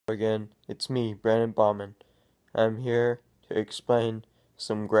Again, it's me, Brandon Bauman. I'm here to explain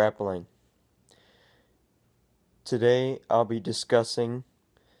some grappling. Today I'll be discussing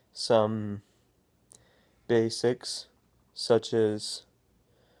some basics such as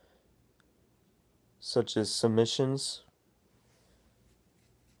submissions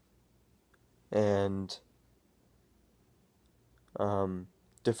and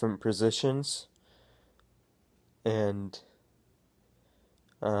different positions and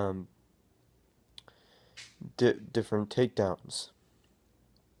different takedowns.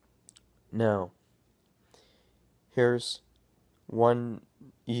 Now, here's one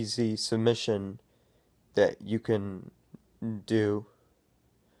easy submission that you can do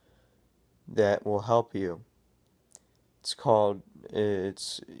that will help you.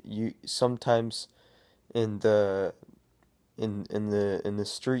 Sometimes in the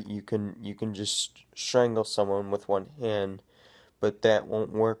street you can just strangle someone with one hand, but that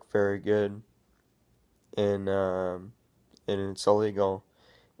won't work very good, and it's illegal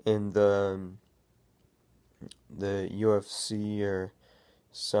in the UFC or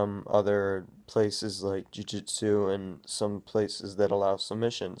some other places like jiu-jitsu and some places that allow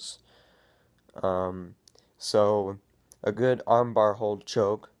submissions. So a good armbar hold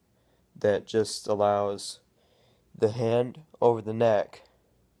choke that just allows the hand over the neck,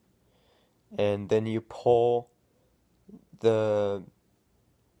 and then you pull your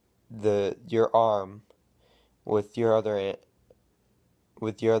arm with your other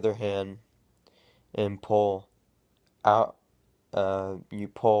hand and pull out. You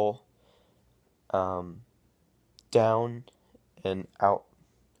pull down and out,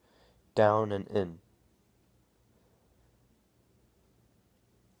 down and in.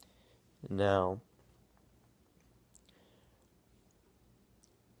 Now,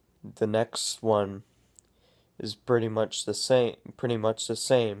 the next one is pretty much the same,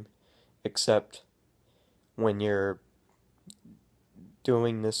 except when you're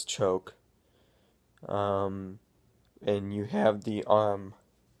doing this choke, and you have the arm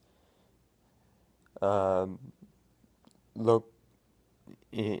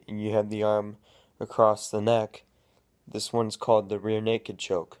you have the arm across the neck. This one's called the rear naked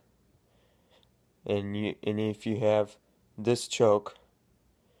choke. And if you have this choke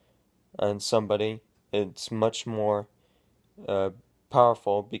on somebody, it's much more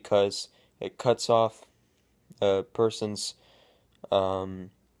powerful because it cuts off a person's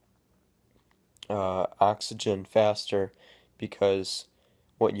oxygen faster, because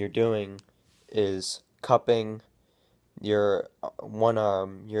what you're doing is cupping your one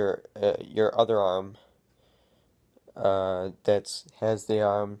arm, your other arm that has the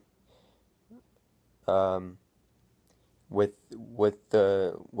arm with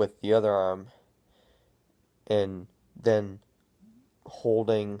the other arm, and then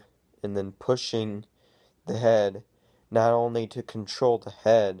holding and then pushing the head, not only to control the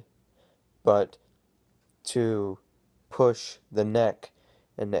head, but to push the neck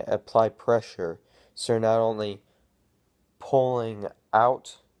and apply pressure. So you're not only pulling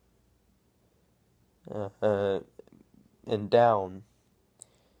out and down,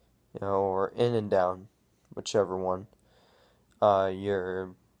 or in and down, whichever one.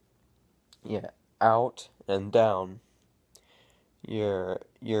 You're out and down. You're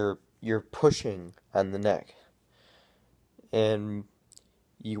pushing on the neck, and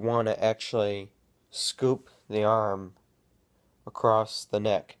you want to actually scoop the arm across the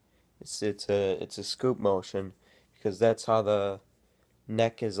neck. It's a scoop motion, because that's how the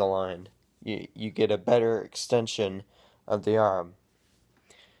neck is aligned. You get a better extension of the arm.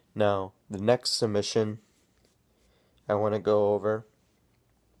 Now, the next submission I want to go over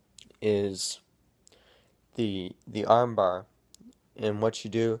is the arm bar. And what you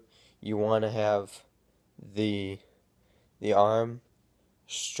do, you want to have the arm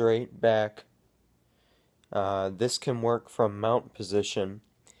straight back. This can work from mount position.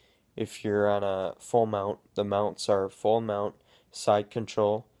 If you're on a full mount, the mounts are full mount, side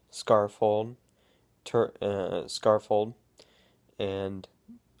control, scarf hold, and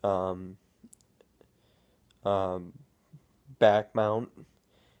back mount,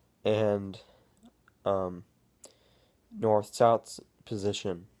 and north-south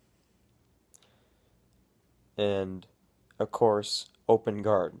position, and of course open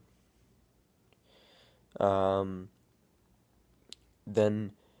guard.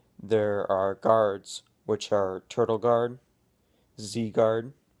 Then there are guards, which are turtle guard, Z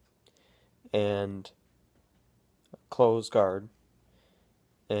guard, and close guard,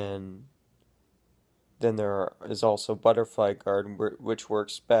 and then there is also butterfly guard, which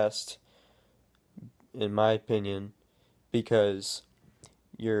works best, in my opinion, because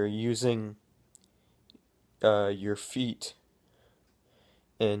you're using your feet,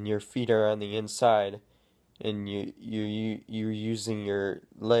 and your feet are on the inside, and you're using your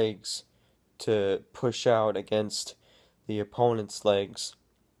legs to push out against the opponent's legs,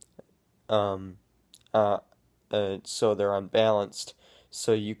 um, uh, so they're unbalanced,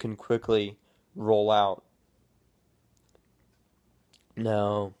 so you can quickly roll out.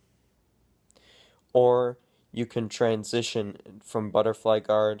 Now, or you can transition from butterfly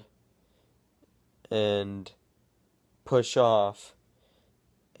guard and push off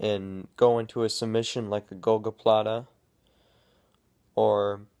and go into a submission like a Golgoplata,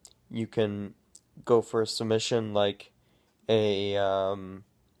 or you can go for a submission like a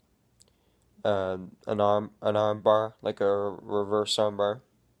an arm bar, like a reverse arm bar.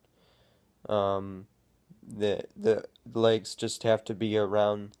 The legs just have to be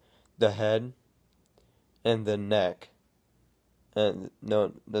around the head and the neck, and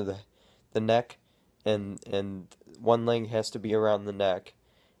no, the neck, and one leg has to be around the neck,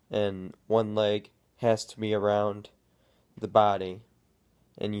 and one leg has to be around the body,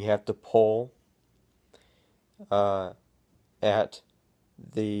 and you have to pull at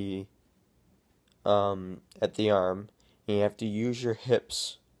the arm, and you have to use your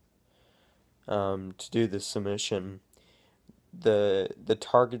hips to do the submission. The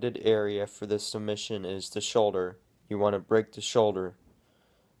targeted area for the submission is the shoulder. You want to break the shoulder,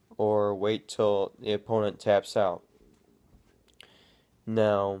 or wait till the opponent taps out.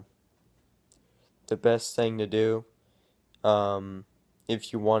 Now, the best thing to do,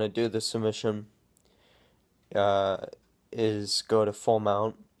 if you want to do the submission, is go to full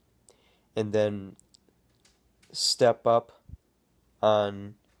mount, and then step up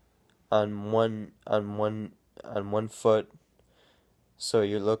on one foot, so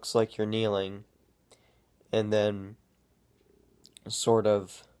it looks like you're kneeling, and then sort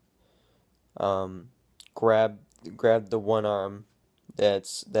of grab the one arm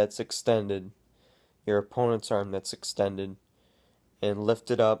that's extended, your opponent's arm that's extended, and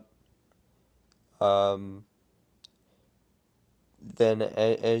lift it up. Then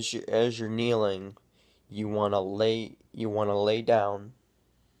as you're kneeling, you want to lay down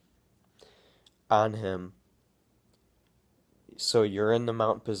on him. So you're in the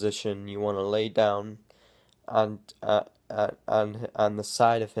mount position. You want to lay down on the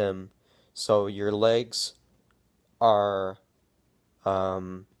side of him, so your legs are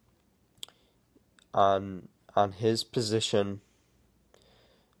on his position.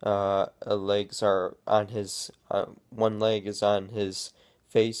 Legs are on his one leg is on his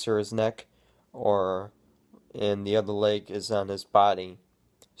face or his neck, and the other leg is on his body.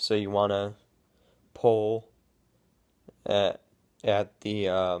 So you want to pull at the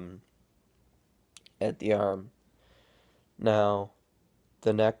arm. Now,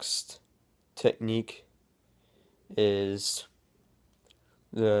 the next technique is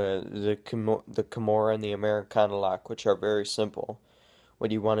the Kimura and the Americana lock, which are very simple.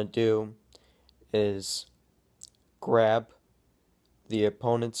 What you want to do is grab the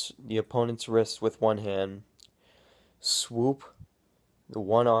opponent's wrist with one hand, swoop the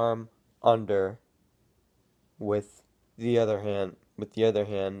one arm under with the other hand, with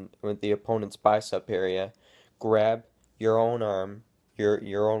the opponent's bicep area, grab your own arm,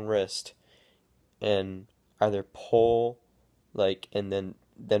 your own wrist, and either pull, and then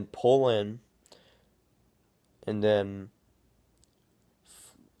pull in, and then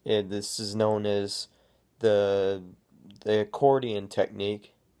this is known as the accordion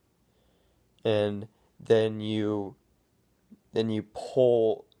technique, and then you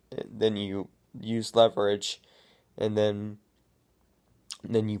pull, then you use leverage, and then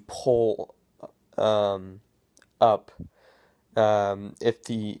you pull up. If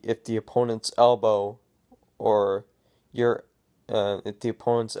the opponent's elbow or if the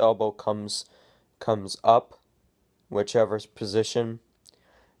opponent's elbow comes up, whichever position,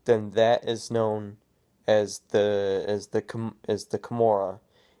 then that is known as the Kimura.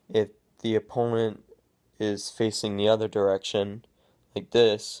 If the opponent is facing the other direction, like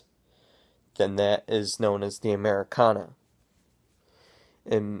this, then that is known as the Americana.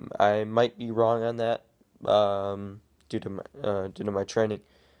 And I might be wrong on that, due to my training.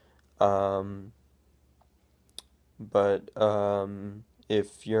 But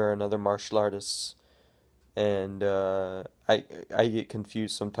if you're another martial artist, and I get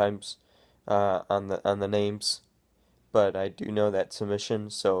confused sometimes on the names, but I do know that submission.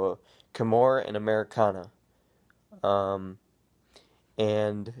 So Kimura and Americana.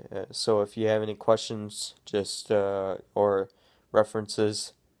 So if you have any questions, just or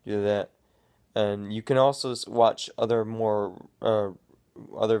references, do that. And you can also watch other more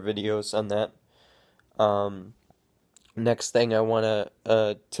other videos on that. Next thing I want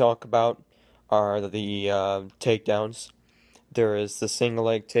to talk about are the takedowns. There is the single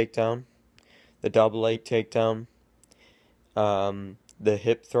leg takedown, the double leg takedown, the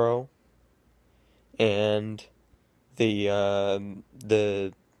hip throw, and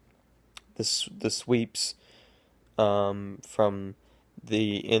the sweeps from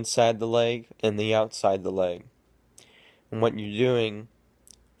the inside the leg and the outside the leg. And what you're doing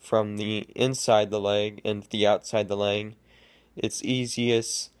from the inside the leg and the outside the leg, it's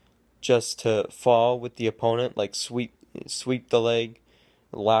easiest just to fall with the opponent, like sweep the leg,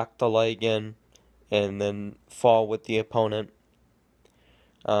 lock the leg in, and then fall with the opponent.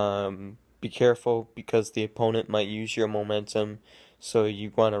 Be careful because the opponent might use your momentum, so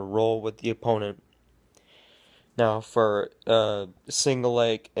you want to roll with the opponent. Now for single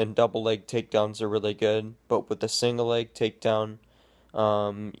leg and double leg takedowns are really good, but with the single leg takedown,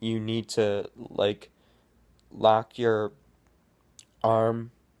 you need to like lock your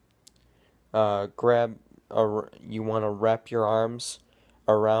arm, you want to wrap your arms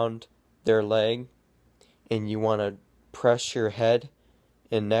around their leg, and you want to press your head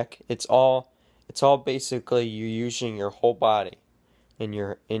and neck. It's all basically you're using your whole body and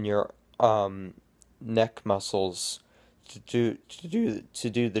your neck muscles to do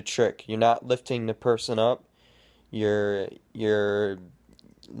the trick. You're not lifting the person up. You're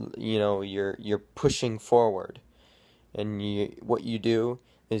pushing forward, and what you do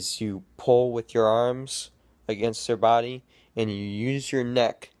is you pull with your arms against their body, and you use your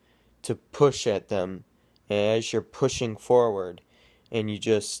neck to push at them as you're pushing forward, and you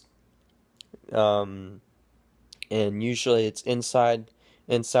just and usually it's inside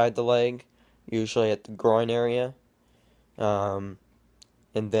the leg, usually at the groin area, and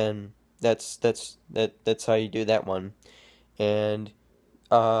then that's how you do that one. And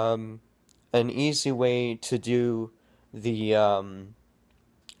an easy way to do the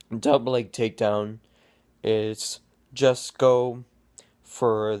double leg takedown is just go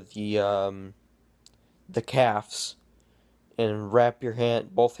for the calves and wrap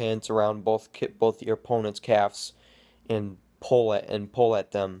both hands around both your opponent's calves and pull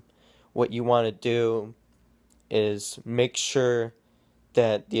at them. What you want to do is make sure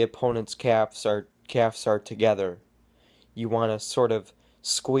that the opponent's calves are together. You want to sort of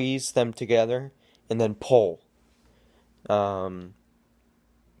squeeze them together and then pull.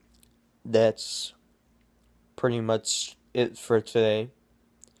 That's pretty much it for today.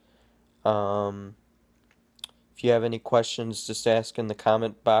 If you have any questions, just ask in the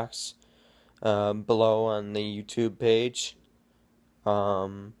comment box below on the YouTube page.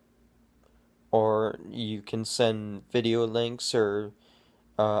 Or you can send video links or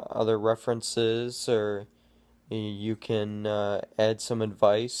other references, or you can add some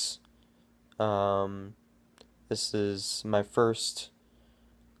advice. This is my first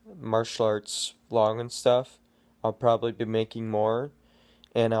martial arts vlog and stuff. I'll probably be making more,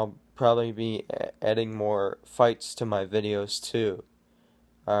 and I'll probably be adding more fights to my videos too.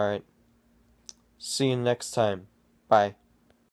 Alright, see you next time. Bye.